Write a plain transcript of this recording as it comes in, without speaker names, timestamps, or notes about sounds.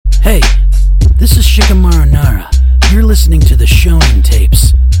This is Shikamaru Nara. You're listening to the Shonen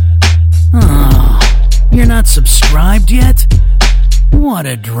Tapes. Oh, you're not subscribed yet? What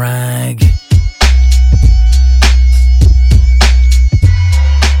a drag.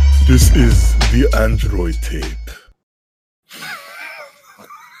 This is the Android tape.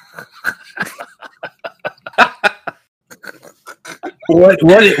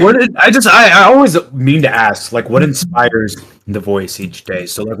 I always mean to ask, like, what inspires the voice each day?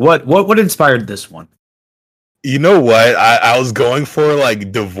 So, like, what inspired this one? You know what? I was going for,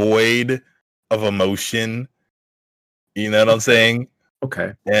 like, devoid of emotion. You know what I'm saying?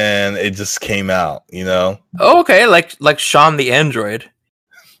 Okay. And it just came out, you know? Oh, okay, like Sean the android.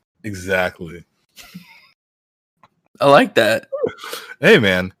 Exactly. I like that. Hey,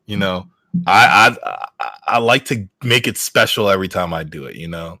 man, you know, I like to make it special every time I do it, you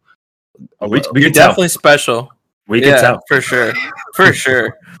know? We You're can tell. definitely special. We can tell. For sure. For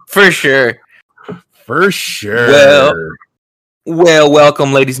sure. For sure. For sure. Well,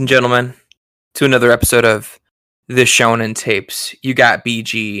 welcome, ladies and gentlemen, to another episode of The Shonen Tapes. You got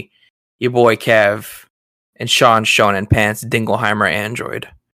BG, your boy Kev, and Sean Shonen Pants, Dingleheimer Android.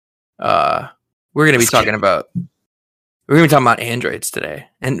 We're gonna be talking about androids today,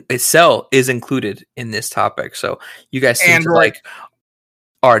 and Cell is included in this topic. So you guys seem to like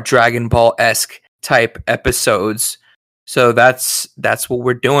our Dragon Ball-esque type episodes. So that's what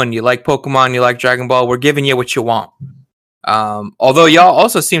we're doing. You like Pokemon, you like Dragon Ball, we're giving you what you want. Although y'all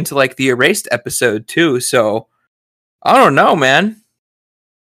also seem to like the Erased episode too, so I don't know, man.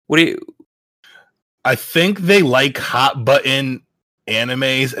 I think they like hot button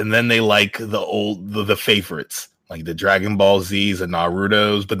animes, and then they like the favorites, like the Dragon Ball Z's and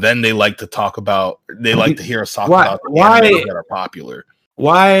Naruto's, but then they like to hear us talk about the animes that are popular.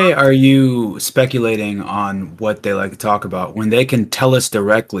 Why are you speculating on what they like to talk about when they can tell us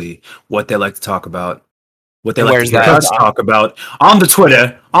directly what they like to talk about? What they like to hear us talk about on the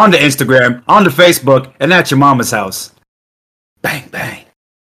Twitter, on the Instagram, on the Facebook, and at your mama's house. Bang, bang.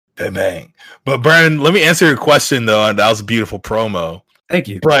 Bang, bang. But Brandon, let me answer your question though, and that was a beautiful promo. Thank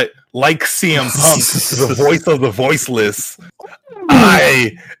you. But like CM Punk, the voice of the voiceless,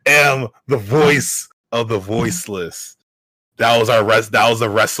 I am the voice of the voiceless. That was the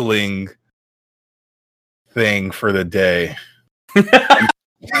wrestling thing for the day. Gotta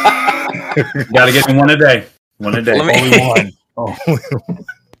get one a day. One a day. Only one.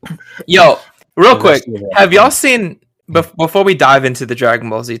 Yo, real quick, have y'all seen, before we dive into the Dragon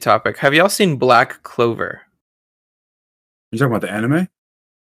Ball Z topic, have y'all seen Black Clover? You talking about the anime?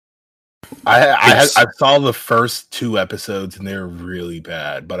 I saw the first 2 episodes and they're really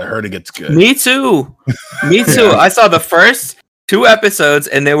bad, but I heard it gets good. Me too. I saw the first 2 episodes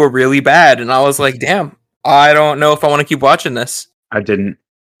and they were really bad, and I was like, damn, I don't know if I want to keep watching this. I didn't.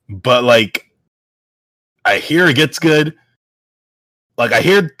 But like, I hear it gets good. Like, I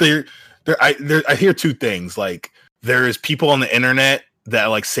hear I hear 2 things. Like, there's people on the internet that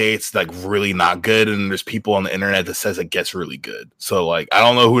like say it's like really not good, and there's people on the internet that says it gets really good. So like, I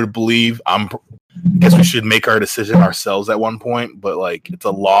don't know who to believe. I guess we should make our decision ourselves at one point. But like, it's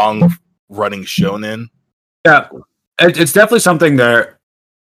a long running shonen. Yeah, it's definitely something that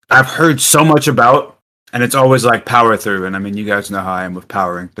I've heard so much about, and it's always like power through. And I mean, you guys know how I am with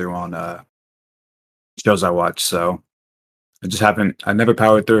powering through on shows I watch. So I never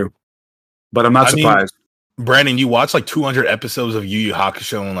powered through, but I'm not surprised. Brandon, you watched like 200 episodes of Yu Yu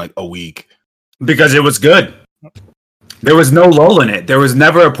Hakusho in like a week. Because it was good. There was no lull in it. There was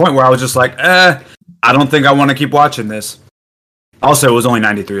never a point where I was just like, I don't think I want to keep watching this. Also, it was only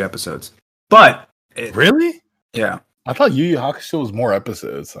 93 episodes. But really? Yeah. I thought Yu Yu Hakusho was more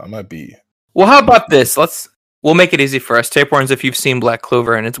episodes. I might be. Well, how about this? We'll make it easy for us. Tapeworms, if you've seen Black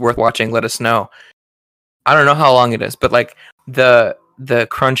Clover and it's worth watching, let us know. I don't know how long it is, but like the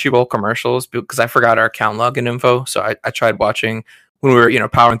Crunchyroll commercials, because I forgot our account login info, so I tried watching when we were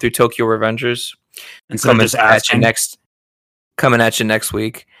powering through Tokyo Revengers, and coming at you next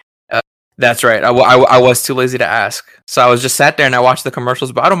week. That's right. I was too lazy to ask, so I was just sat there and I watched the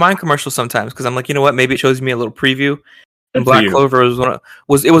commercials. But I don't mind commercials sometimes because I'm like, you know what? Maybe it shows me a little preview. And Black Clover was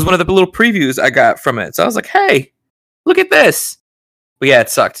one of the little previews I got from it. So I was like, hey, look at this. But yeah, it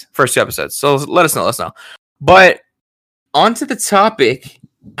sucked. First 2 episodes. So let us know. But on to the topic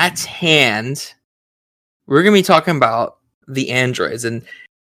at hand. We're going to be talking about the androids. And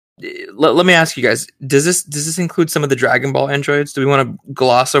let me ask you guys, does this include some of the Dragon Ball androids? Do we want to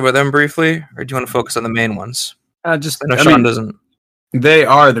gloss over them briefly? Or do you want to focus on the main ones? Sean doesn't. They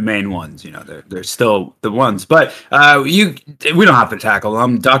are the main ones, they're still the ones, but we don't have to tackle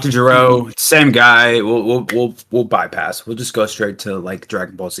them. Dr. Gero, same guy. We'll bypass. We'll just go straight to like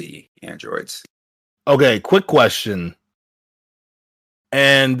Dragon Ball Z androids. Okay, quick question.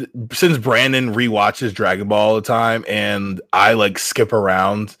 And since Brandon rewatches Dragon Ball all the time, and I like skip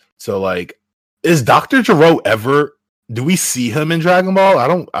around, so like, is Dr. Gero ever? Do we see him in Dragon Ball? I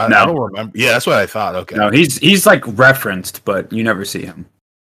don't remember. Yeah, that's what I thought. Okay, no, he's like referenced, but you never see him.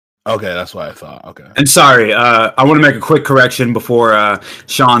 Okay, that's what I thought. Okay, and sorry, I want to make a quick correction before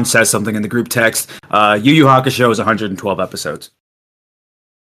Sean says something in the group text. Yu Yu Hakusho is 112 episodes.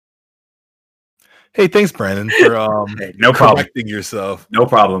 Hey, thanks, Brandon, for no correcting yourself. No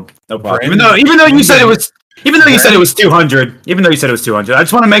problem. Brandon, even though you said it was 200. Even though you said it was 200, I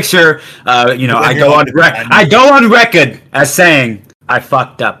just want to make sure I go on record as saying I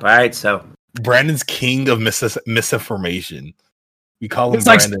fucked up. All right, so Brandon's king of misinformation. We call him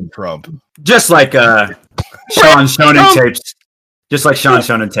Brandon Trump, just like Sean Shonen tapes, just like Sean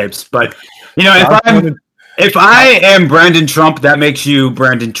Shonen tapes. But if I am Brandon Trump, that makes you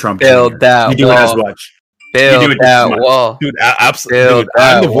Brandon Trump. Build that you do wall. It as much. Build that wall, dude. Absolutely,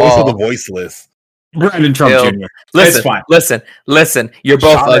 I'm the voice of the voiceless. Brandon Trump Jr. Listen, fine. Listen. You're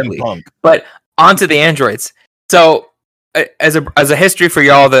both ugly. But onto the androids. So, as a history for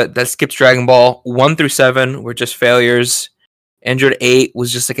y'all that skips Dragon Ball, 1 through 7 were just failures. Android 8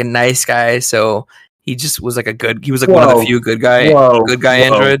 was just like a nice guy, so he just was like one of the few good guy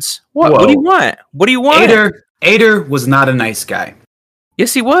androids. What? Whoa. What do you want? What do you want? Ader was not a nice guy.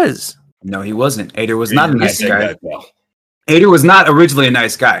 Yes, he was. No, he wasn't. Ader was not a nice guy. Ader was not originally a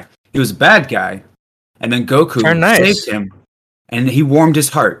nice guy. He was a bad guy. And then Goku saved him, and he warmed his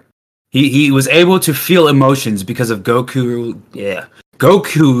heart. He was able to feel emotions because of Goku. Yeah,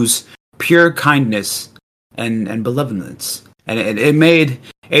 Goku's pure kindness and benevolence, and it made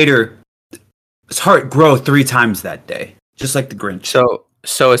Ader's heart grow 3 times that day, just like the Grinch.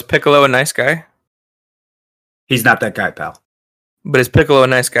 So is Piccolo a nice guy? He's not that guy, pal. But is Piccolo a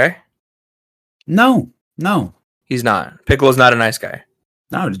nice guy? No, he's not. Piccolo's not a nice guy.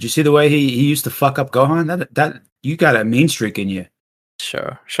 No, did you see the way he used to fuck up Gohan? That you got a mean streak in you.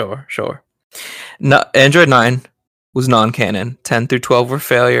 Sure. No, Android 9 was non-canon. 10 through 12 were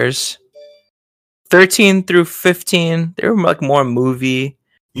failures. 13 through 15, they were like more movie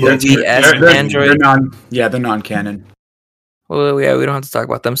Android. They're non-canon. Well, yeah, we don't have to talk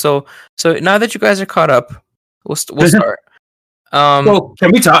about them. So now that you guys are caught up, we'll start. Well,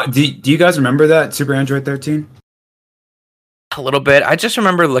 can we talk? Do you guys remember that Super Android 13? A little bit. I just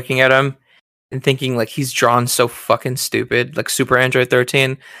remember looking at him and thinking like he's drawn so fucking stupid, like Super Android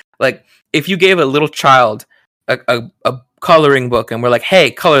 13. Like if you gave a little child a coloring book and we're like,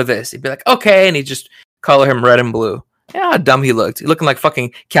 hey, color this, he'd be like, okay, and he'd just color him red and blue. Yeah, how dumb he looked. He looking like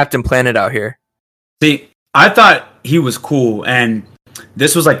fucking Captain Planet out here. See, I thought he was cool, and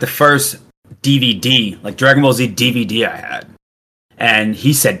this was like the first DVD, like Dragon Ball Z DVD I had. And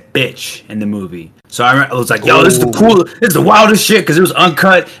he said "bitch" in the movie, so I was like, "Yo, this is the wildest shit" because it was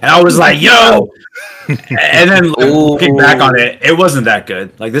uncut, and I was like, "Yo!" And then looking back on it, it wasn't that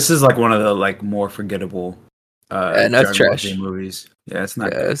good. Like this is like one of the like more forgettable, and that's trash movies. Yeah, it's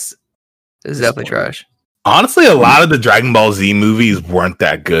not. Yeah, it's definitely trash. Honestly, a lot of the Dragon Ball Z movies weren't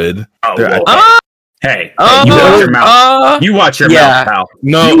that good. Hey, you watch your mouth. You watch your mouth, pal.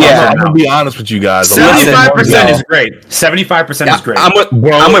 No, I'm gonna be honest with you guys. 75% is great. 75% is great. I'm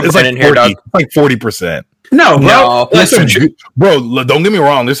with Brandon here, dog. It's like 40%. No, bro. Bro, don't get me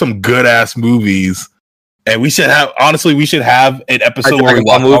wrong. There's some good ass movies, and we should have an episode where we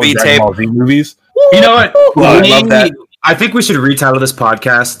watch movie tape Dragon Ball Z movies. You know what? I love that. I think we should retitle this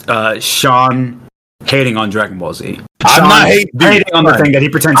podcast "Sean Hating on Dragon Ball Z." I'm not hating on the thing that he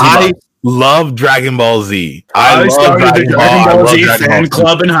pretends he loves. Love Dragon Ball Z. I started the Dragon Ball Z fan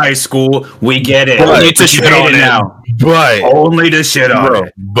club in high school. We get it. Only to shit on it now. But only to shit on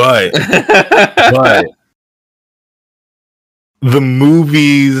it. But the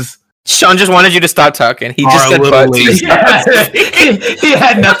movies. Sean just wanted you to stop talking. He just said but. He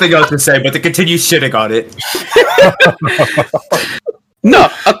had nothing else to say but to continue shitting on it. No,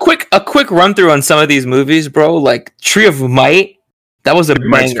 a quick run through on some of these movies, bro. Like Tree of Might. That was a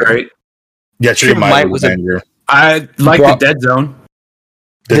banger. Great. Yeah, Tree of Might was a banger. I like the Dead Zone.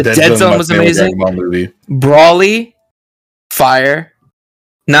 The Dead Zone was amazing. Brawly, fire.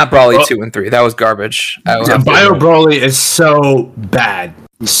 Not Brawly 2 and 3. That was garbage. Bio Brawly is so bad.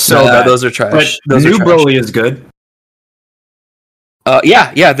 So bad. Those are trash. But the new Brawly is good.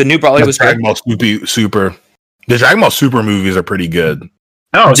 Yeah, the new Brawly was Dragon Ball Super. The Dragon Ball Super movies are pretty good.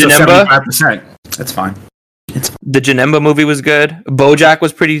 Oh, so 75%. That's fine. The Janemba movie was good. BoJack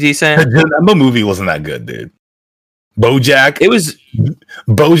was pretty decent. The Janemba movie wasn't that good, dude. BoJack's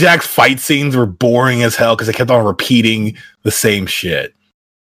fight scenes were boring as hell because they kept on repeating the same shit.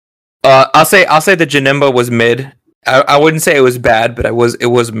 I'll say the Janemba was mid. I wouldn't say it was bad, but it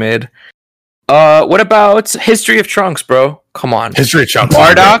was mid. What about History of Trunks, bro? Come on. History of Trunks.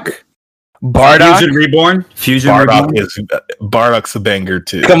 Bardock. Fusion Reborn. Bardock's a banger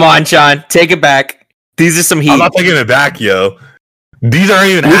too. Come on, Sean. Take it back. These are some heat. I'm not taking it back, yo. These aren't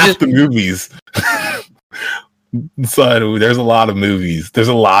even half the movies. So there's a lot of movies. There's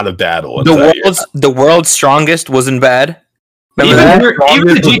a lot of bad ones. The World's Strongest wasn't bad. Even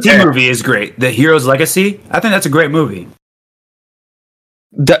the GT movie is great. The Hero's Legacy. I think that's a great movie.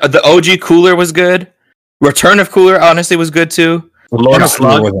 The OG Cooler was good. Return of Cooler honestly was good too. Lord of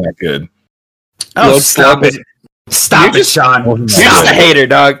Slug wasn't that good. Oh, stop it, Sean. You're just a hater,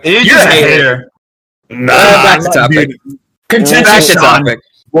 dog. You're just a hater. Nah, back to topic. Contentious topic.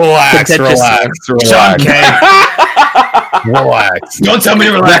 Relax. Sean K. Relax. Don't tell me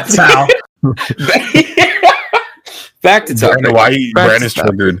to relax, pal. Back to topic. Why Brandon's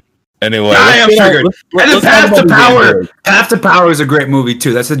triggered? Anyway, I am triggered. And then Path to Power. Path to Power is a great movie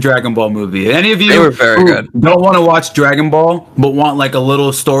too. That's a Dragon Ball movie. Any of you were very good. Don't want to watch Dragon Ball, but want like a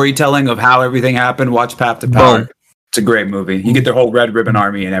little storytelling of how everything happened, watch Path to Power. Boom. It's a great movie. You get their whole Red Ribbon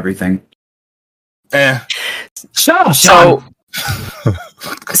Army and everything. So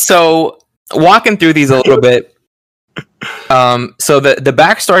walking through these a little bit. So the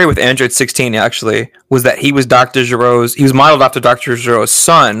backstory with Android 16 actually was that he was modeled after Dr. Giro's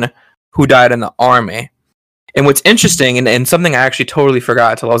son, who died in the army. And what's interesting, and something I actually totally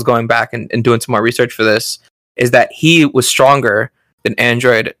forgot until I was going back and doing some more research for this, is that he was stronger than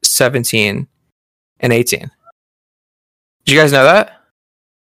Android 17 and 18. Did you guys know that?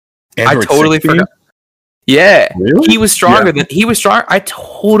 Android I totally 16? forgot. Yeah, really? He was stronger. I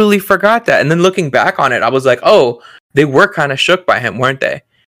totally forgot that. And then looking back on it, I was like, oh, they were kind of shook by him, weren't they?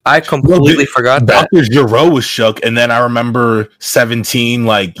 I completely forgot that. Dr. Giro was shook, and then I remember 17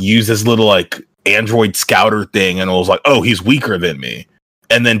 like used his little like Android scouter thing, and it was like, oh, he's weaker than me.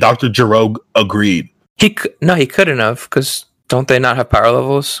 And then Dr. Giro agreed. He couldn't have, because don't they not have power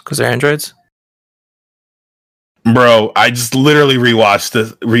levels because they're androids? Bro, I just literally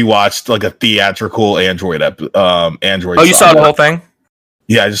rewatched like a theatrical Android Android. Oh, you saw the whole thing?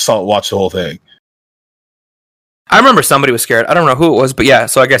 Yeah, I just watched the whole thing. I remember somebody was scared. I don't know who it was, but yeah,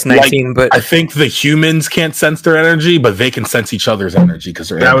 so I guess 19. But I think the humans can't sense their energy, but they can sense each other's energy because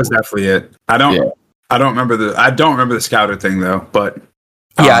they're. That was definitely it. I don't remember the scouter thing though, but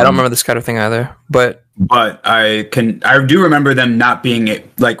yeah, I don't remember the scouter thing either. But I do remember them not being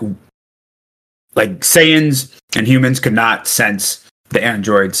like Saiyans and humans could not sense the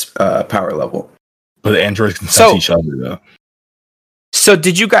androids' power level. But the androids can sense each other though. So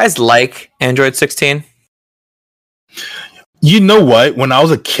did you guys like Android 16? You know what? When I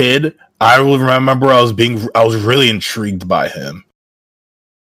was a kid, I remember I was really intrigued by him.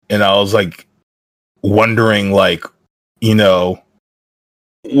 And I was like wondering like, you know,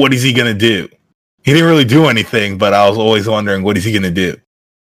 what is he going to do? He didn't really do anything, but I was always wondering what is he going to do?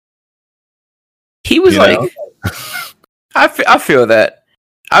 He was I feel that.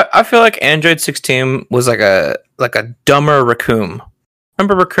 I feel like Android 16 was like a dumber Raccoon.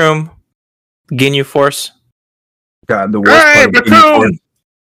 Remember Raccoon? Ginyu Force? God, the worst part of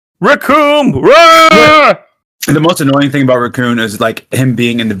Raccoon! The most annoying thing about Raccoon is like him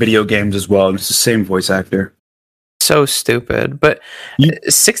being in the video games as well. It's the same voice actor. So stupid. But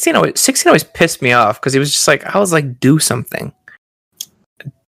 16 always pissed me off because he was just like, I was like, do something.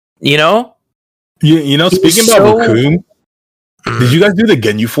 You know? You know, speaking about Raccoon, did you guys do the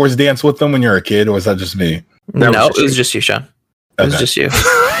Ginyu Force dance with them when you were a kid, or was that just me? It was just you, Sean. It was just you.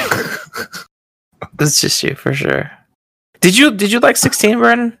 It's just you for sure. Did you like 16,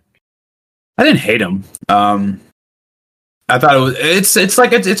 Brandon? I didn't hate him. I thought it's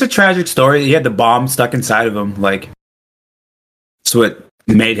a tragic story. He had the bomb stuck inside of him, like so it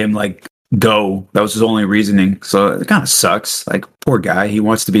made him like go. That was his only reasoning. So it kind of sucks. Like poor guy. He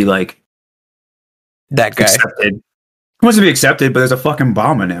wants to be like that guy. Accepted. He wants to be accepted, but there's a fucking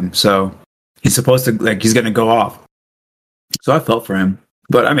bomb in him. So he's supposed to he's gonna go off. So I felt for him.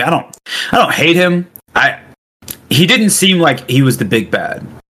 But I mean, I don't hate him. He didn't seem like he was the big bad.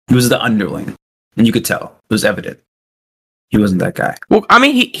 He was the underling, and you could tell. It was evident. He wasn't that guy. Well, I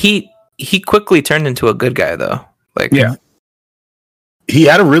mean, he quickly turned into a good guy, though. Like, yeah, he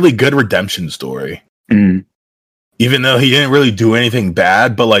had a really good redemption story. Mm. Even though he didn't really do anything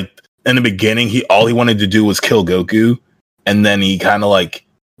bad, but like in the beginning, all he wanted to do was kill Goku, and then he kind of like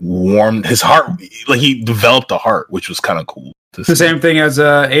warmed his heart. Like he developed a heart, which was kind of cool. It's the same thing as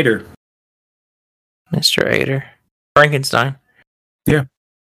Ader. Mr. Ader. Frankenstein. Yeah.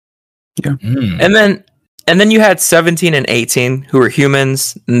 And And then you had 17 and 18 who were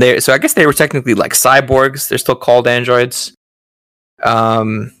humans. And so I guess they were technically like cyborgs. They're still called androids.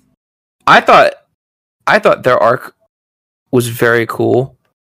 I thought their arc was very cool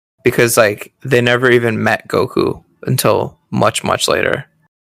because like they never even met Goku until much later.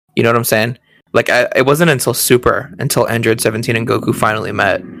 You know what I'm saying? Like it wasn't until Android 17 and Goku finally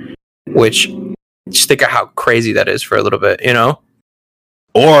met, which just think of how crazy that is for a little bit, you know?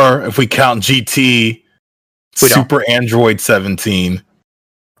 Or if we count GT, Super Android 17.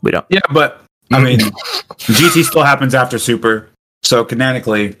 We don't. Yeah, but I mean, GT still happens after Super, so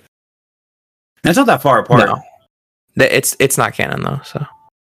canonically, that's not that far apart. No. It's not canon though, so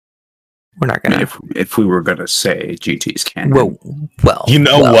we're not gonna. I mean, if we were gonna say GT's canon, well, you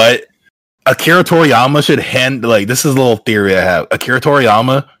know what? Akira Toriyama should hand this is a little theory I have. Akira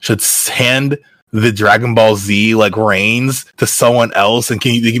Toriyama should hand the Dragon Ball Z like reins to someone else, and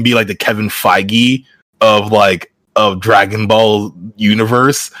they can be like the Kevin Feige of Dragon Ball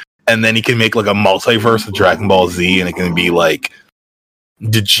universe, and then he can make like a multiverse of Dragon Ball Z, and it can be like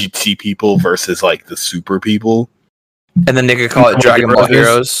the GT people versus like the Super people, and then they could call it Dragon Ball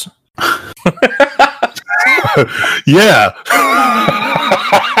Heroes. Yeah.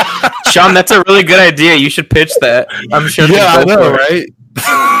 Sean, that's a really good idea. You should pitch that. I'm sure. Yeah, I know, right?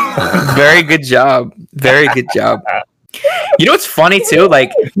 Very good job. Very good job. You know what's funny too?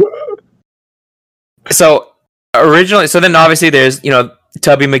 Like, so originally, then obviously there's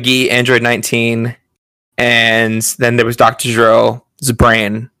Tubby McGee, Android 19, and then there was Dr. Gero's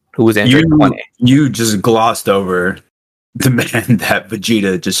brain, who was Android 20. You just glossed over the man that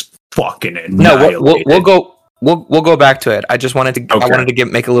Vegeta just fucking annihilated. No, we'll go back to it. I just wanted to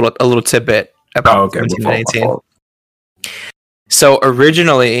make a little tidbit about 17 and 18. So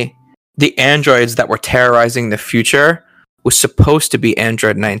originally, the androids that were terrorizing the future was supposed to be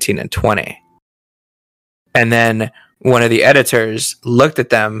Android 19 and 20. And then one of the editors looked at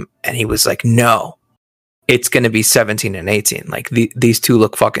them and he was like, no, it's going to be 17 and 18. Like these two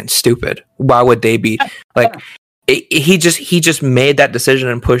look fucking stupid. Why would they be like, he just made that decision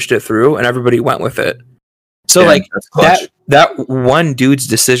and pushed it through and everybody went with it. So like that one dude's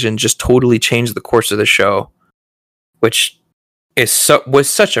decision just totally changed the course of the show, which it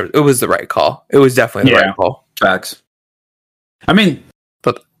was the right call. It was definitely the right call. Facts. I mean,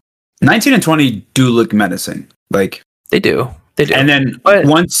 but 19 and 20 do look menacing. Like they do. And then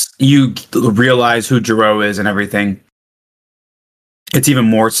once you realize who Gero is and everything, it's even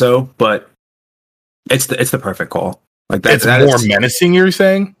more so. But it's the perfect call. Like that's more menacing. You're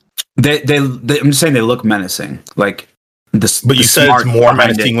saying? I'm just saying they look menacing. Like this. But you said it's more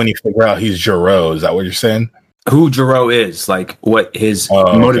menacing when you figure out he's Gero. Is that what you're saying? Who Gero is, like what his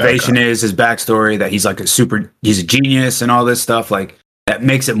motivation is, his backstory, that he's like he's a genius and all this stuff, like that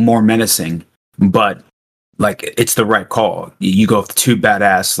makes it more menacing. But like it's the right call. You go with two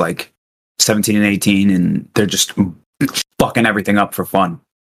badass like 17 and 18, and they're just fucking everything up for fun.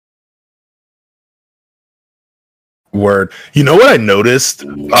 Word. You know what I noticed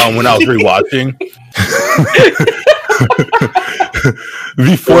when I was rewatching?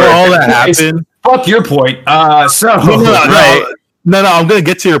 Before all that happened. Fuck your point. No, I'm gonna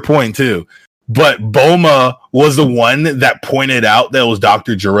get to your point too. But Bulma was the one that pointed out that it was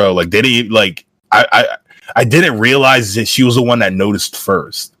Dr. Gero. Like, I didn't realize that she was the one that noticed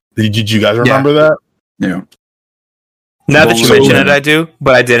first. Did you guys remember that? Yeah. Now that you mention it, I do,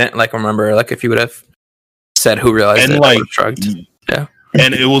 but I didn't remember. Like, if you would have said who realized and it, like, I shrugged. Yeah.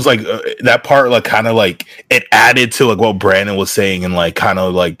 And it was like that part, like kind of like it added to like what Brandon was saying, and like kind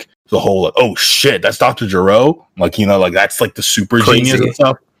of like the whole like, oh shit, that's Dr. Gero. Like, like that's like the super genius and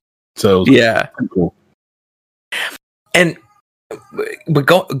stuff. So yeah, cool. And but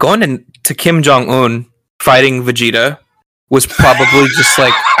going into Kim Jong-un fighting Vegeta was probably just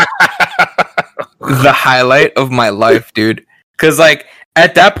like the highlight of my life, dude. Because like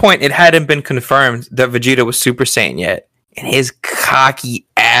at that point, it hadn't been confirmed that Vegeta was Super Saiyan yet. And his cocky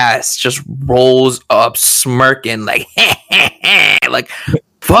ass just rolls up smirking like like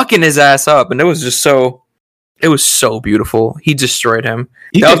fucking his ass up. And it was so beautiful. He destroyed him.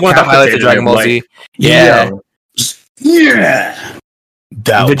 That was one of the highlights of Dragon Ball Z. Yeah.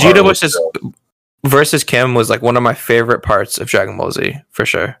 Vegeta versus Kim was like one of my favorite parts of Dragon Ball Z, for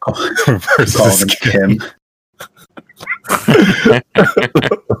sure. versus Kim.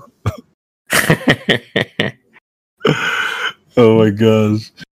 Oh my gosh.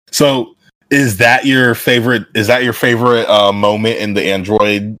 So is that your favorite moment in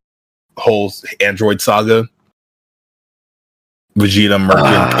the whole Android saga? Vegeta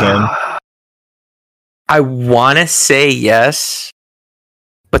murdering Kim? I want to say yes,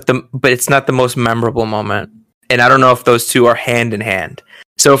 but it's not the most memorable moment. And I don't know if those two are hand in hand.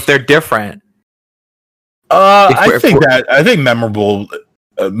 So if they're different, I think memorable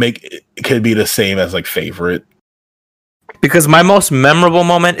could be the same as like favorite. Because my most memorable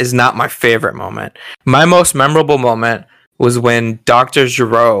moment is not my favorite moment. My most memorable moment was when Dr.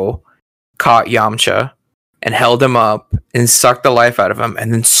 Gero caught Yamcha and held him up and sucked the life out of him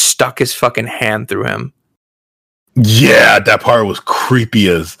and then stuck his fucking hand through him. Yeah, that part was creepy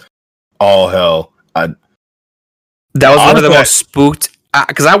as all hell. That was one of the most spooked...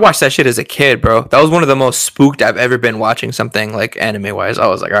 Because I watched that shit as a kid, bro. That was one of the most spooked I've ever been watching something like anime-wise. I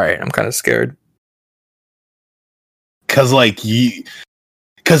was like, all right, I'm kind of scared. Because the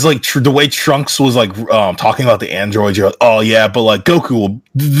way Trunks was like talking about the androids, you're like, oh yeah, but like Goku will,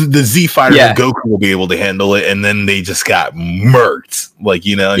 the Z fighters of Goku will be able to handle it, and then they just got murked, like,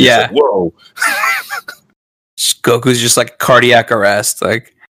 you know, and yeah. Like, whoa, Goku's just like cardiac arrest,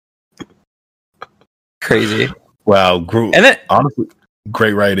 like crazy. Wow, and then honestly,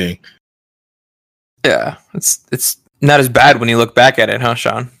 great writing. Yeah, it's not as bad when you look back at it, huh,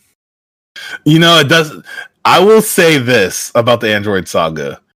 Sean? You know, it doesn't. I will say this about the Android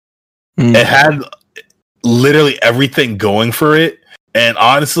Saga. It had literally everything going for it. And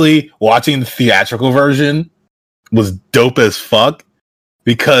honestly, watching the theatrical version was dope as fuck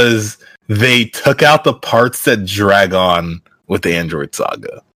because they took out the parts that drag on with the Android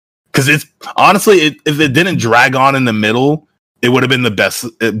Saga. Because it's honestly, if it didn't drag on in the middle, it would have been the best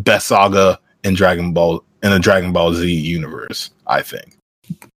saga in Dragon Ball Z universe, I think.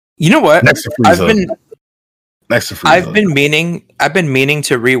 You know what? Next to Frieza. I've been meaning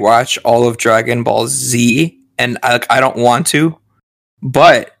to rewatch all of Dragon Ball Z, and I don't want to.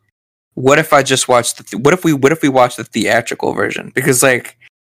 But what if I just watch what if we watch the theatrical version? Because like,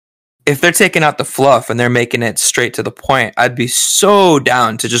 if they're taking out the fluff and they're making it straight to the point, I'd be so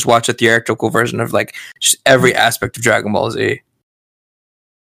down to just watch a theatrical version of like just every aspect of Dragon Ball Z.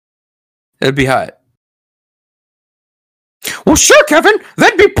 It'd be hot. Well, sure, Kevin.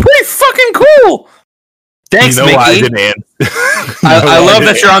 That'd be pretty fucking cool. Thanks, you know Mickey. I didn't I love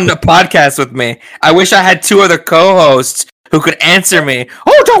that you're on the podcast with me. I wish I had two other co-hosts who could answer me.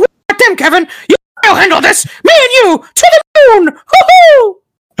 Oh, don't worry about them, Kevin. You'll handle this. Me and you to the moon. Hoo-hoo!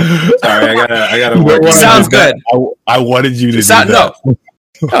 Sorry, I gotta work. Sounds good. I wanted you to do that. No.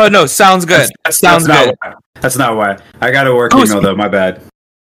 Oh no, sounds good. Sounds good. That's not why. I got a work email though. My bad.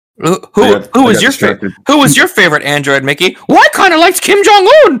 Who was your favorite? Who was your favorite android, Mickey? Well, I kind of liked Kim Jong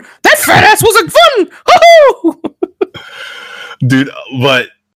Un. That fat ass was like fun. Dude, but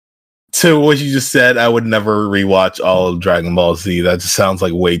to what you just said, I would never rewatch all of Dragon Ball Z. That just sounds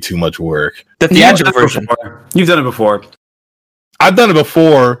like way too much work. The theatrical version. You've done it before. I've done it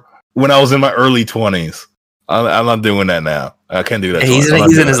before when I was in my early 20s. I'm not doing that now. I can't do that. He's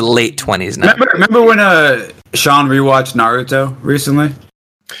in his late 20s now. Remember when Sean rewatched Naruto recently?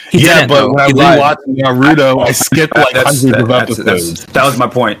 Yeah, but when I rewatched Naruto, I skipped like hundreds of episodes. That was my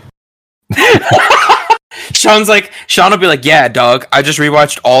point. Sean will be like, yeah, dog, I just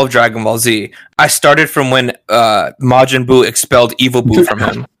rewatched all of Dragon Ball Z. I started from when Majin Buu expelled Evil Buu from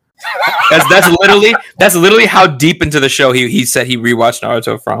him. That's literally how deep into the show he said he rewatched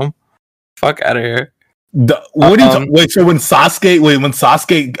Naruto from. Fuck out of here. What do you wait? So when Sasuke,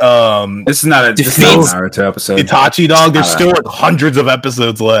 this is not a Naruto episode. Itachi, dog. There's still like hundreds of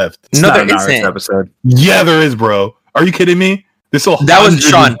episodes left. It's not a Naruto episode. Yeah, there is, bro. Are you kidding me? That was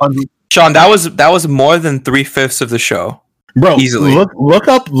Sean. Sean, that was more than 3/5 of the show, bro. Easily. Look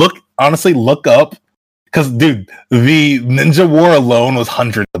up. Because, dude, the Ninja War alone was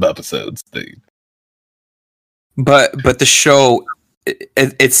hundreds of episodes, dude. But the show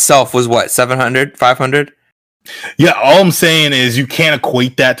itself was what, 700, 500? Yeah, all I'm saying is you can't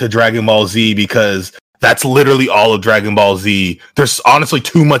equate that to Dragon Ball Z because that's literally all of Dragon Ball Z. There's honestly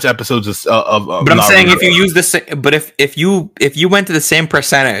too much episodes of but I'm saying if you use the same, but if you went to the same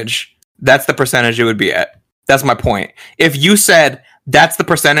percentage, that's the percentage it would be at. That's my point. If you said that's the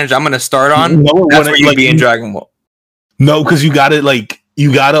percentage I'm going to start on, that's where you'd be in Dragon Ball. No, because you gotta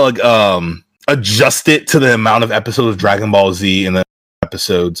adjust it to the amount of episodes of Dragon Ball Z and the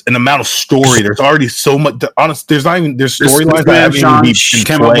episodes and the amount of story. There's already so much. There's storylines that haven't even been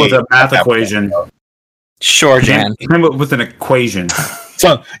came up with a math equation. Sure, Jan. Came up with an equation.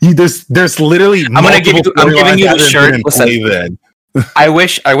 So there's literally. I'm giving you the shirt. Listen, I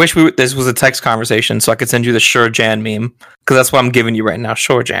wish this was a text conversation so I could send you the Sure Jan meme because that's what I'm giving you right now.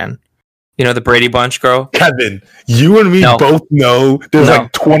 Sure Jan. You know the Brady Bunch girl? Kevin, you and me both know there's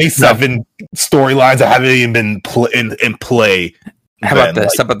like 27 storylines that haven't even been in play. How about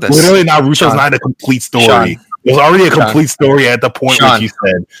this? Literally, Naruto's not a complete story. It was already a complete story at the point where you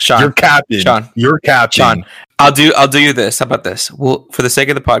said, "You're captain. You're captain." Sean, I'll do you this. How about this? We'll, for the sake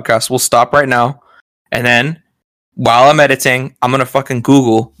of the podcast, we'll stop right now, and then while I'm editing, I'm gonna fucking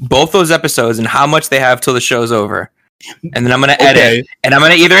Google both those episodes and how much they have till the show's over, and then I'm gonna edit, and I'm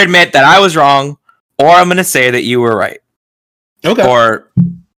gonna either admit that I was wrong, or I'm gonna say that you were right. Okay.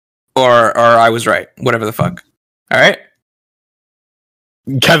 Or I was right. Whatever the fuck. All right.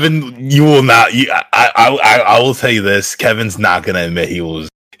 Kevin, you will not. I will tell you this. Kevin's not gonna admit he was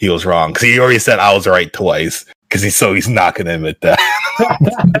wrong because he already said I was right twice. Because he's not gonna admit that.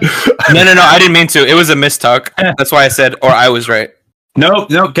 No. I didn't mean to. It was a mistuck. That's why I said, or I was right. No,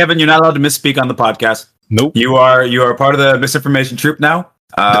 Kevin, you're not allowed to misspeak on the podcast. Nope. You are part of the misinformation troop now.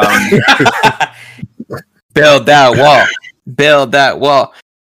 Build that wall. Build that wall.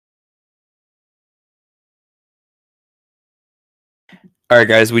 All right,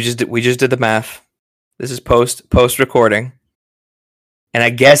 guys, we just did the math. This is post recording, and I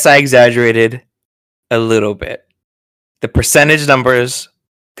guess I exaggerated a little bit. The percentage numbers,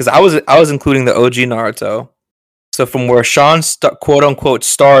 because I was including the OG Naruto. So from where Sean quote unquote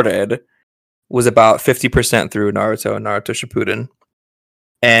started was about 50% through Naruto and Naruto Shippuden,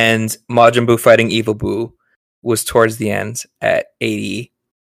 and Majin Buu fighting Evil Buu was towards the end at 88%,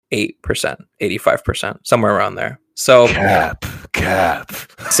 85%, somewhere around there. So cap.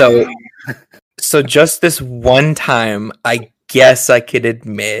 So just this one time, I guess I could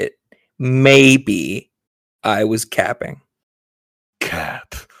admit maybe I was capping.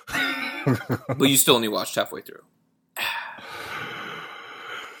 Cap. But you still only watched halfway through.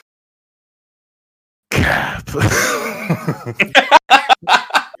 Cap.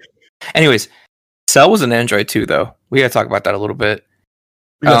 Anyways, Cell was an android too, though. We gotta talk about that a little bit.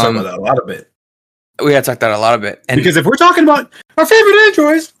 We gotta talk about that a lot of it. We gotta talk that a lot of it. And because if we're talking about our favorite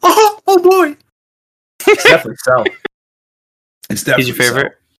androids, oh boy, it's definitely Cell. It's definitely he's your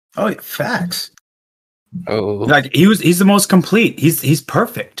favorite. Cell. Oh, yeah, facts. Oh, like he's the most complete. He's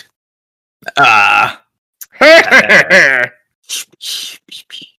perfect. I'm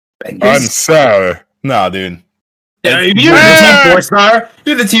sorry. Nah, dude. You're the team 4-star.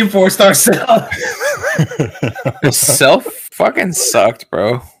 You're the team 4-star Cell. Cell fucking sucked,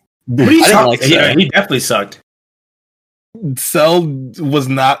 bro. What do you like? He definitely sucked. Cell was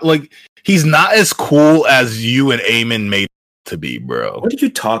not like he's not as cool as you and Eamon made to be, bro. What are you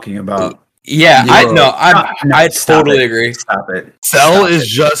talking about? Yeah, I totally agree. Stop it. Cell is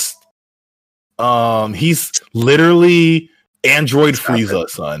just he's literally Android Frieza,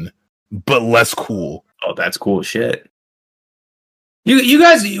 son, but less cool. Oh, that's cool shit. You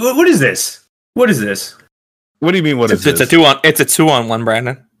guys, what is this? What is this? What do you mean? What is this? It's a 2-on-1,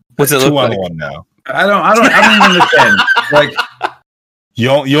 Brandon. What's it look like? 2-on-1 now. I don't even understand. Like you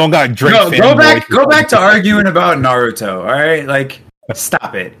don't got Drake. No, go back to arguing about Naruto. All right, like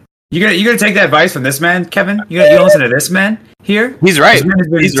stop it. You gonna take that advice from this man, Kevin? You gonna listen to this man here? He's right.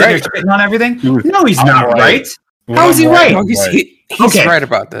 He's right on everything. No, he's not right. How is he right? He's right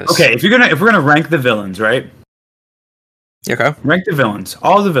about this. Okay, if we're gonna rank the villains, right? Okay. Rank the villains.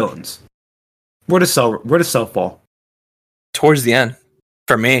 All the villains. Where does Cell fall? Towards the end,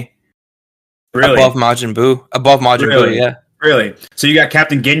 for me. Really? Above Majin Buu. Buu, yeah. Really? So you got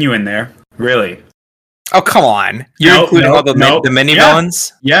Captain Ginyu in there? Really? Oh, come on. You're including all the mini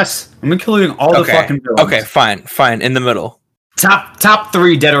villains? Yes. I'm including all the fucking villains. Okay, fine. In the middle. Top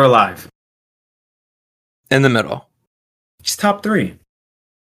 3 dead or alive. In the middle. He's top 3.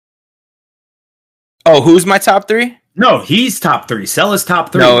 Oh, who's my top 3? No, he's top 3. Cell is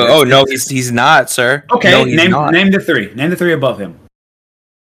top 3. No, he's not, sir. Okay, no, name the 3. Name the 3 above him.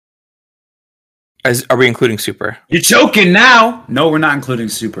 Are we including Super? You're choking now. No, we're not including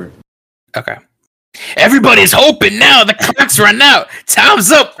Super. Okay. Everybody's hoping now. The clock's run out.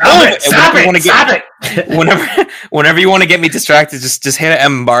 Time's up. Stop it. Whenever you want to get me distracted, just hit an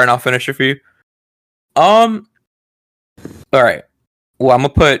M bar and I'll finish it for you. All right. Well, I'm gonna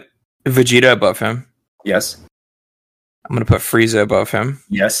put Vegeta above him. Yes. I'm gonna put Frieza above him.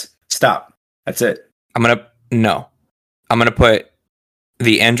 Yes. Stop. That's it. I'm gonna put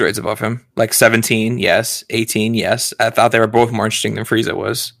the androids above him. Like 17, yes. 18, yes. I thought they were both more interesting than Frieza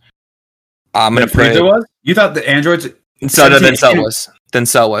was. I'm gonna put Frieza was? You thought the androids? So then Cell was. Then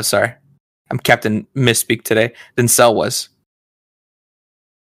Cell was. Sorry, I'm Captain Misspeak today. Then Cell was.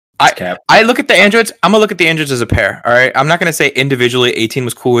 I look at the androids. I'm gonna look at the androids as a pair. All right. I'm not gonna say individually 18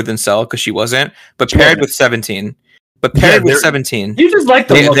 was cooler than Cell because she wasn't, but paired with 17. But paired with 17, you just like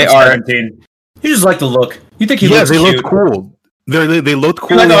the look of 17. You just like the look. You think he looks cute? They look cool. They look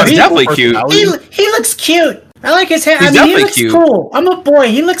cool. Like, he's definitely cute. He looks cute. I like his hair. He looks cute. I'm a boy.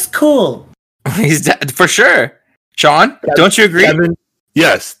 He looks cool. He's for sure. Sean, don't you agree? Kevin,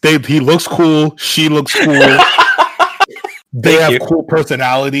 yes, he looks cool. She looks cool. They have cool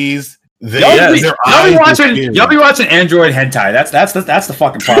personalities. Y'all be watching Android hentai. That's the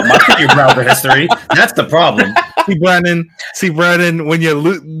fucking problem. I think you're browser history. That's the problem. See, Brandon, when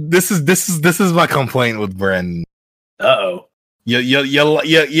you this is my complaint with Brandon. Uh-oh.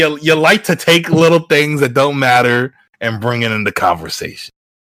 You like to take little things that don't matter and bring it into conversation.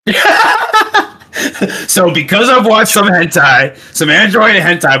 So because I've watched some hentai, some Android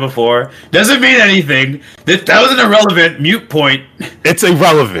hentai before, doesn't mean anything. That was an irrelevant mute point. It's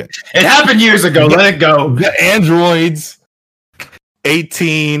irrelevant. It happened years ago. Let it go. The androids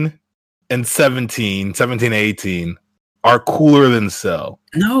 18 and 17 and 18 are cooler than Cell.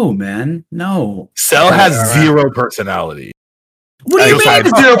 No, man. No. Cell has zero personality. What do you mean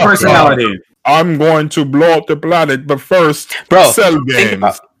zero personality? I'm going to blow up the planet, but first, bro, Cell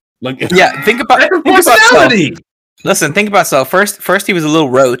games. Think about personality. Listen, think about Cell. First he was a little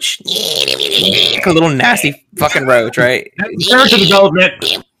roach, like a little nasty fucking roach, right? Character development,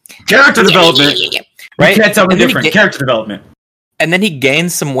 right? You can't tell me different. Character development. And then he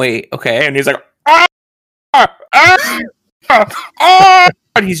gains some weight, okay, and he's like,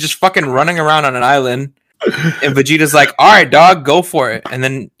 and he's just fucking running around on an island, and Vegeta's like, all right, dog, go for it. And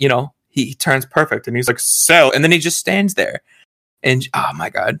then he turns perfect, and he's like, Cell, and then he just stands there, and oh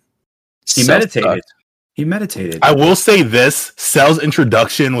my god. He meditated. I will say this: Cell's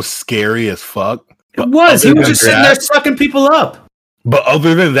introduction was scary as fuck. It was. He was just sitting there sucking people up. But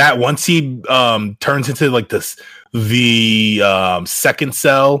other than that, once he turns into like the second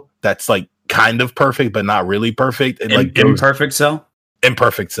Cell, that's like kind of perfect, but not really perfect. And like imperfect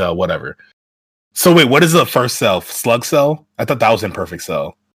Cell, whatever. So wait, what is the first Cell? Slug Cell? I thought that was imperfect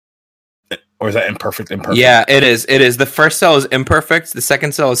Cell. Or is that imperfect? Yeah, it is. The first Cell is imperfect. The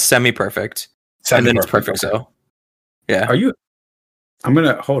second Cell is semi-perfect. And then it's perfect Cell. Yeah. I'm going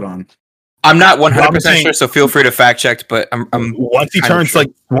to... Hold on. I'm not 100% sure, so feel free to fact check, but I'm once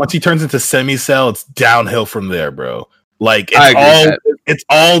he turns into semi-Cell, it's downhill from there, bro. Like, it's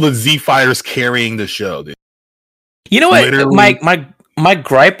all the Z fighters carrying the show, dude. You know what? Literally. My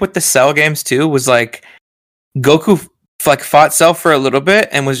gripe with the Cell games, too, was like, Goku fought Cell for a little bit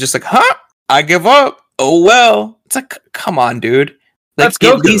and was just like, I give up. Oh well. It's like, come on, dude. Like, that's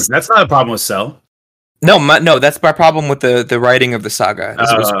Goku. That's not a problem with Cell. No, that's my problem with the writing of the saga.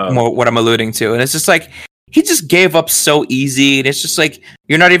 This was more what I'm alluding to, and it's just like he just gave up so easy, and it's just like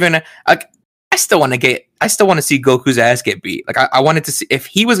you're not even like. I still want to see Goku's ass get beat. Like I wanted to see if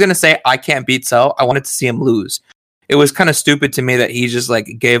he was gonna say I can't beat Cell. I wanted to see him lose. It was kind of stupid to me that he just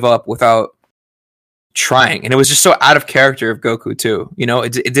like gave up without trying, and it was just so out of character of Goku too.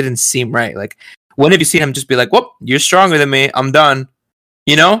 It didn't seem right. Like, when have you seen him just be like, "Whoop, you're stronger than me. I'm done."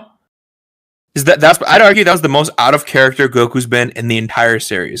 I'd argue that was the most out of character Goku's been in the entire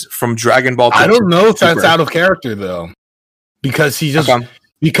series from Dragon Ball. I don't know if that's out of character though, because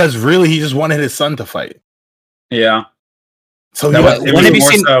because really he just wanted his son to fight. Yeah. So when have you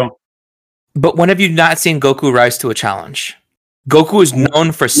seen? But when have you not seen Goku rise to a challenge? Goku is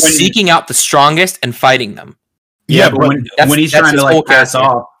known for seeking out the strongest and fighting them. Yeah, but when he's trying to like pass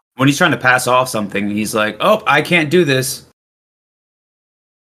off, when he's trying to pass off something, he's like, "Oh, I can't do this."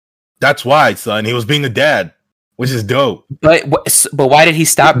 That's why, son. He was being a dad, which is dope. But why did he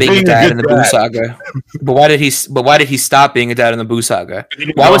stop being a dad in the Buu saga? But why did he stop being a dad in the Buu saga?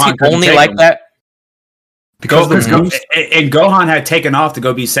 Why was he only like that? Because Gohan had taken off to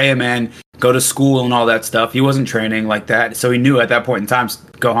go be Saiyaman, go to school and all that stuff. He wasn't training like that, so he knew at that point in time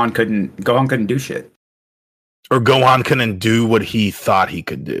Gohan couldn't do shit. Or Gohan couldn't do what he thought he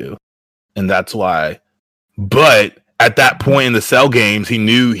could do. And that's why. But at that point in the Cell games, he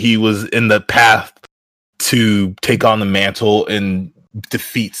knew he was in the path to take on the mantle and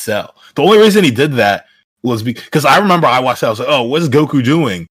defeat Cell. The only reason he did that was because I remember I watched that. I was like, oh, what is Goku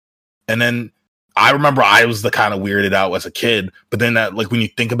doing? And then I remember I was the kind of weirded out as a kid. But then that, like, when you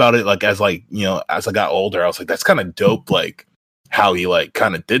think about it, like, as I got older, I was like, that's kind of dope. Like, how he like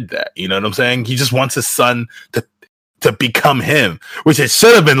kind of did that. You know what I'm saying? He just wants his son to become him, which it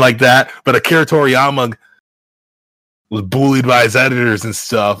should have been like that. But Akira Toriyama was bullied by his editors and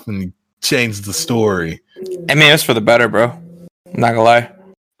stuff, and he changed the story. I mean, it's for the better, bro. I'm not gonna lie.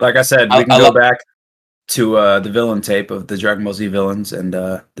 Like I said, we can go back to the villain tape of the Dragon Ball Z villains, and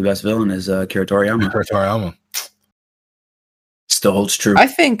the best villain is Akira Toriyama. Akira Toriyama still holds true. I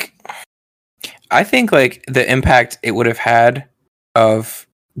think like the impact it would have had of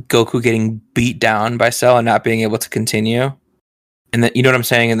Goku getting beat down by Cell and not being able to continue, and then, you know what I'm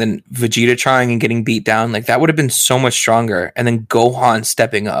saying, and then Vegeta trying and getting beat down, like that would have been so much stronger. And then Gohan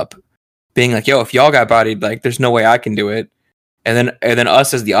stepping up being like, "Yo, if y'all got bodied, like, there's no way I can do it." And then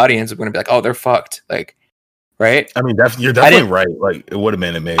us as the audience are going to be like, "Oh, they're fucked." Like, right? I mean, you're definitely right. Like, it would have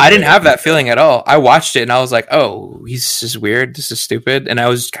been amazing. I didn't have that feeling at all. I watched it and I was like, "Oh, he's just weird. This is stupid." And I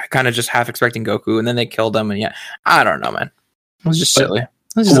was kind of just half expecting Goku, and then they killed him. And yeah, I don't know, man. It was just silly. It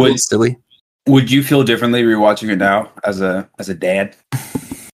was just a little silly. Would you feel differently rewatching it now as a dad?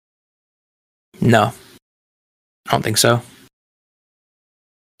 No, I don't think so.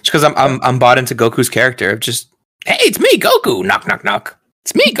 It's because I'm bought into Goku's character of just, hey, it's me, Goku. Knock, knock, knock.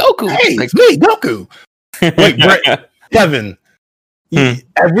 It's me, Goku. Hey, it's me, Goku. Wait, Kevin.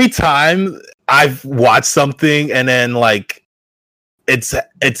 Every time I've watched something and then like it's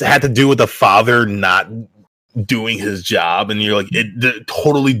had to do with the father not doing his job, and you're like, it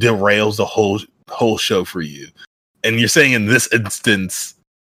totally derails the whole show for you. And you're saying in this instance,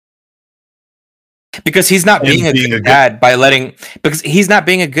 because he's not being a good dad by letting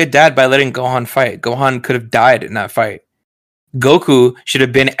Gohan fight. Gohan could have died in that fight. Goku should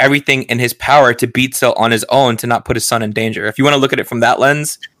have been everything in his power to beat Cell on his own to not put his son in danger. If you want to look at it from that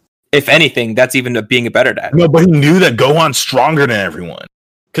lens, if anything, that's even being a better dad. No, but he knew that Gohan's stronger than everyone.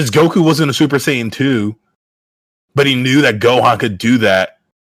 Because Goku wasn't a Super Saiyan 2, but he knew that Gohan could do that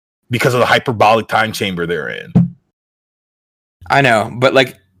because of the hyperbolic time chamber they're in. I know, but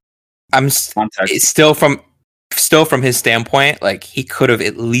like, I'm still from his standpoint, like, he could have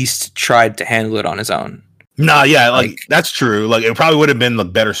at least tried to handle it on his own. Nah, yeah, like that's true. Like, it probably would have been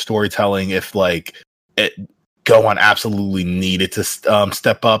like better storytelling if like Gohan absolutely needed to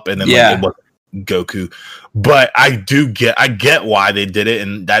step up, and then like, it was Goku. But I get why they did it,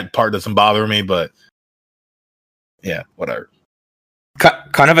 and that part doesn't bother me. But yeah, whatever.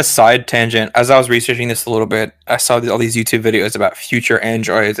 Kind of a side tangent. As I was researching this a little bit, I saw all these YouTube videos about future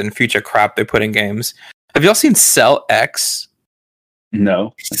androids and future crap they put in games. Have y'all seen Cell X?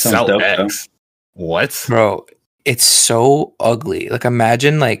 No. Cell X. What? Bro, it's so ugly. Like,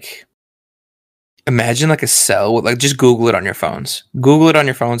 imagine like a cell with, like, just Google it on your phones. Google it on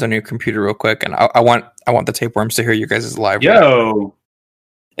your phones on your computer real quick, and I want the tapeworms to hear you guys' live. Yo.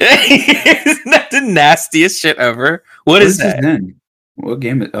 Isn't that the nastiest shit ever? What is that? What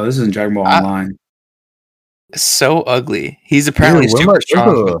game? Oh, this is in Dragon Ball Online. So ugly. He's apparently super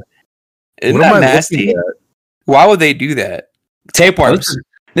strong. Isn't that nasty? Why would they do that? Tapeworms.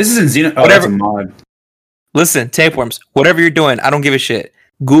 This is in Xeno. Oh, whatever. That's a mod. Listen, tapeworms. Whatever you're doing, I don't give a shit.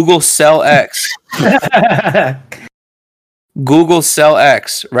 Google Cell X. Google Cell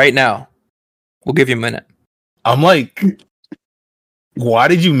X right now. We'll give you a minute. I'm like, why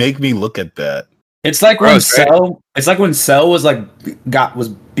did you make me look at that? It's like when Cell. It's like when Cell was was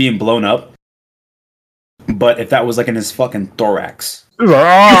being blown up, but if that was like in his fucking thorax. Ew,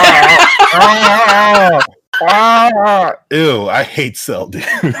 I hate Cell, dude.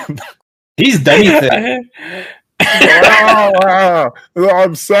 He's done anything.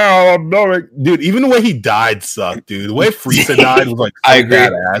 I'm Cell. I'm knowing, dude. Even the way he died sucked, dude. The way Frieza died was like so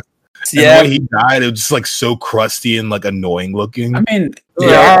badass. Yeah, the way he died, it was just like so crusty and like annoying looking. I mean,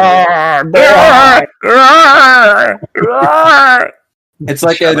 it's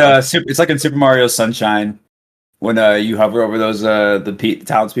like in Super Mario Sunshine when you hover over those the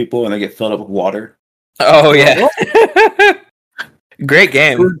townspeople and they get filled up with water. Oh yeah, great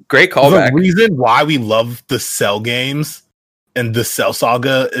game, great callback. The reason why we love the Cell games and the Cell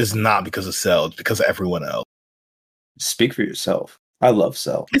saga is not because of Cell; it's because of everyone else. Speak for yourself. I love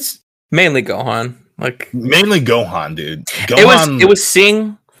Cell. It's mainly Gohan, mainly Gohan, dude. Gohan, it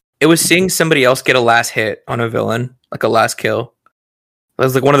was seeing somebody else get a last hit on a villain, like a last kill. That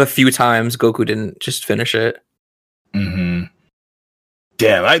was like one of the few times Goku didn't just finish it. Mm-hmm.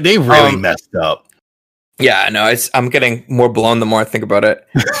 Damn, they really messed up. Yeah, no, I'm getting more blown the more I think about it.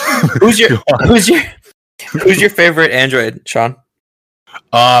 Who's your favorite android, Sean?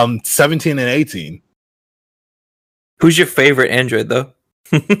 17 and 18. Who's your favorite android though?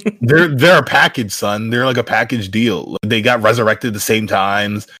 They're a package, son. They're like a package deal. They got resurrected at the same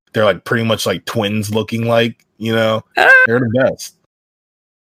times. They're like pretty much like twins looking like, you know. They're the best.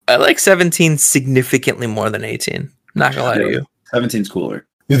 I like 17 significantly more than 18. Not gonna lie to you. 17's cooler.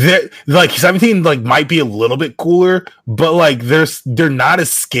 They're like 17 like might be a little bit cooler, but like they're not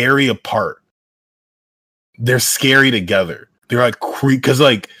as scary apart. They're scary together. They're like because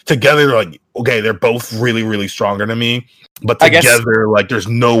like together they're like, okay, they're both really, really stronger than me. But together, like, there's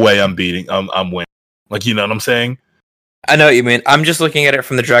no way I'm winning. Like, you know what I'm saying? I know what you mean. I'm just looking at it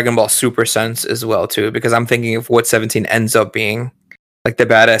from the Dragon Ball Super sense as well, too, because I'm thinking of what 17 ends up being. Like, the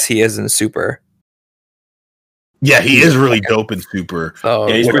badass he is in Super. Yeah, he is really dope in Super. Oh,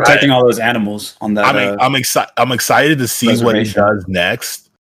 yeah, he's protecting all those animals on that. I'm excited to see what he does next.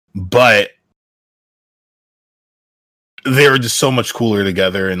 but they were just so much cooler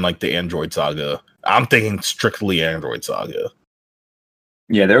together in like the Android Saga. I'm thinking strictly Android Saga.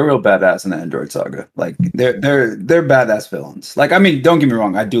 Yeah, they're real badass in the Android Saga. Like they're badass villains. Like I mean, don't get me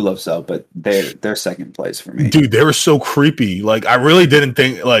wrong, I do love Cell, but they're second place for me. Dude, they were so creepy. Like I really didn't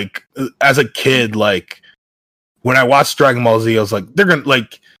think like as a kid, like when I watched Dragon Ball Z, I was like, they're gonna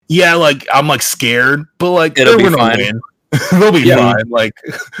like yeah, like I'm like scared, but like it'll they're be gonna fine. win. They'll be fine. Like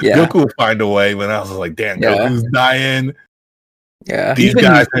Goku will find a way. When I was like, damn, Goku's dying. Yeah, these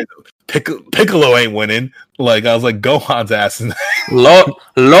guys. Piccolo ain't winning. Like I was like, Gohan's ass.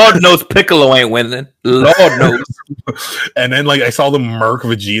 Lord knows Piccolo ain't winning. Lord knows. And then like I saw the Merc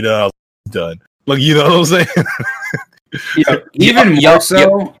Vegeta. I was done. Like you know what I'm saying? Yeah, even more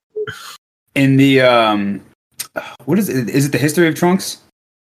so in the what is it? Is it the History of Trunks?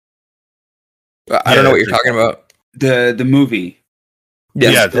 I don't know what you're talking about. The movie.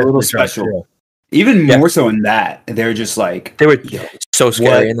 Yes. Yeah, the little special. Yeah. Even more so in that, they're just like they were so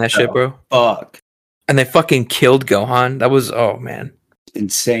scary in that shit, bro. Fuck. And they fucking killed Gohan. That was man,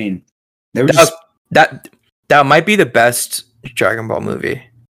 insane. They were just that might be the best Dragon Ball movie.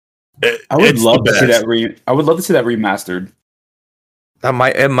 I would love to see that. I would love to see that remastered.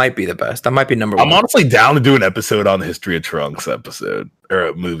 It might be the best. That might be number one. I'm honestly down to do an episode on the History of Trunks episode or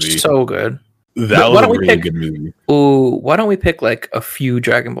a movie. So good. That was a really good movie. Ooh, why don't we pick like a few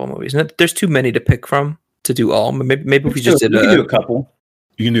Dragon Ball movies? There's too many to pick from to do all. Maybe if we just did do a couple.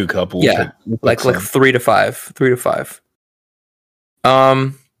 You can do a couple. Yeah, like 3 to 5. 3 to 5.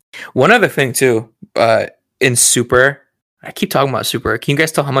 One other thing too. In Super, I keep talking about Super. Can you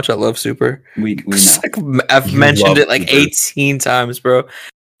guys tell how much I love Super? We know. I've mentioned it like 18 times, bro.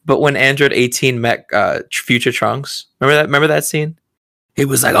 But when Android 18 met Future Trunks, remember that scene? He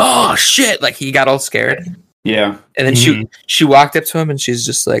was like, "Oh shit!" Like he got all scared. Yeah. And then she walked up to him and she's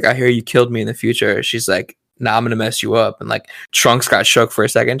just like, "I hear you killed me in the future." She's like, "Nah, I'm gonna mess you up." And like Trunks got shook for a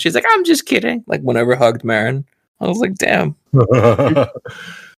second. She's like, "I'm just kidding." Like whenever hugged Marin, I was like, "Damn." I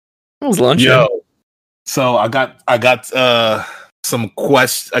was lunching. Yo, so I got some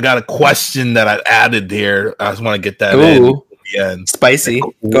quest. I got a question that I added here. I just want to get that in. Yeah, spicy.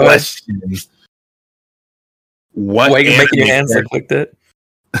 Go question. Why are you making your hands look like that?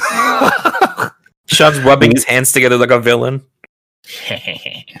 Sean's rubbing his hands together like a villain.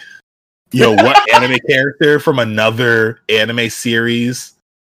 Yo, what anime character from another anime series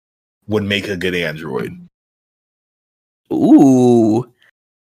would make a good android? Ooh,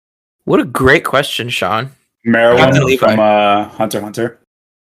 what a great question, Sean. Meruem from Hunter x Hunter.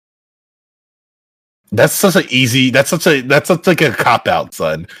 That's such an easy. That's such like a cop out,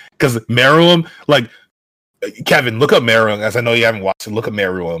 son. Because Meruem, like. Kevin, look up Meruem. As I know you haven't watched it, look up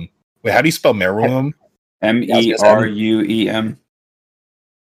Meruem. Wait, how do you spell Meruem? Meruem.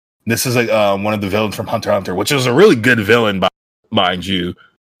 This is like one of the villains from Hunter x Hunter, which is a really good villain, mind you.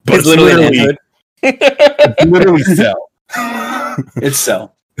 But it's literally Cell. It's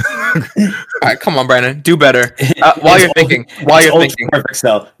Cell. All right, come on, Brandon, do better. While you're thinking, perfect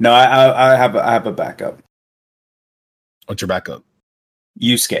Cell. No, I have a backup. What's your backup?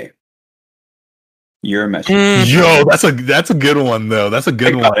 Yusuke. You're a mesh. Yo, that's a good one though. That's a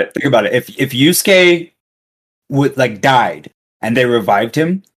good one. Think about it. If Yusuke would like died and they revived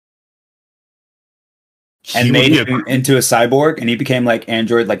him and made him into a cyborg and he became like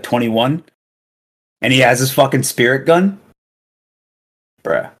Android like 21 and he has his fucking spirit gun,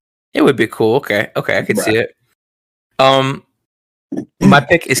 bruh. It would be cool. Okay, I can see it. My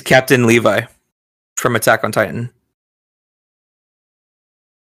pick is Captain Levi from Attack on Titan.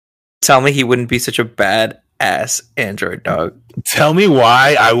 Tell me he wouldn't be such a bad-ass android, dog. Tell me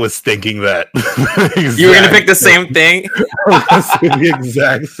why I was thinking that. You were going to pick the same thing? The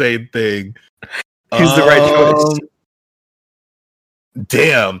exact same thing. He's the right choice.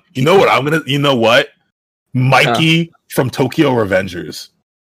 Damn. You know what? Mikey from Tokyo Revengers.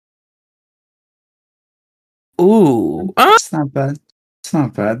 Ooh. It's not bad. It's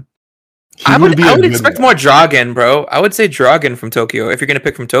not bad. I would expect more Dragon, bro. I would say Dragon from Tokyo. If you're going to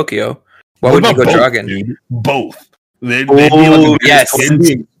pick from Tokyo, why would you go Dragon? Dude? Both. They'd be like yes.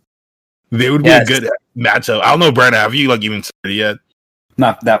 They would be a good matchup. I don't know, Brandon. Have you like even started yet?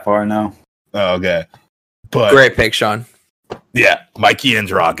 Not that far, no. Oh, okay. But great pick, Sean. Yeah, Mikey and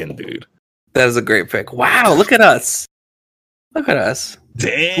Dragon, dude. That is a great pick. Wow, look at us. Look at us.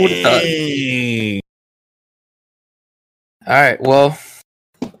 Dang. All right, well,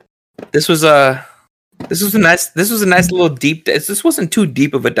 this was a nice little deep. This wasn't too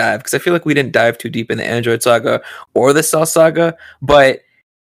deep of a dive because I feel like we didn't dive too deep in the Android Saga or the Cell Saga, but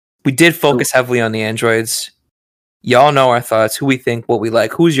we did focus heavily on the androids. Y'all know our thoughts, who we think, what we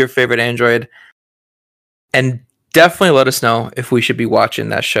like, who's your favorite android, and definitely let us know if we should be watching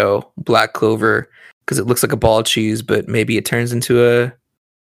that show, Black Clover, because it looks like a ball of cheese, but maybe it turns into a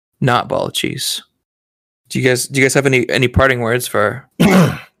not ball of cheese. Do you guys have any parting words for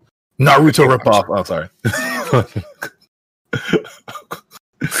Naruto ripoff? Oh, sorry.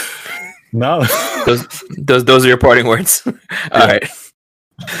 No. Those are your parting words. All right.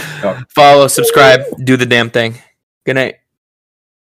 Follow, subscribe, do the damn thing. Good night.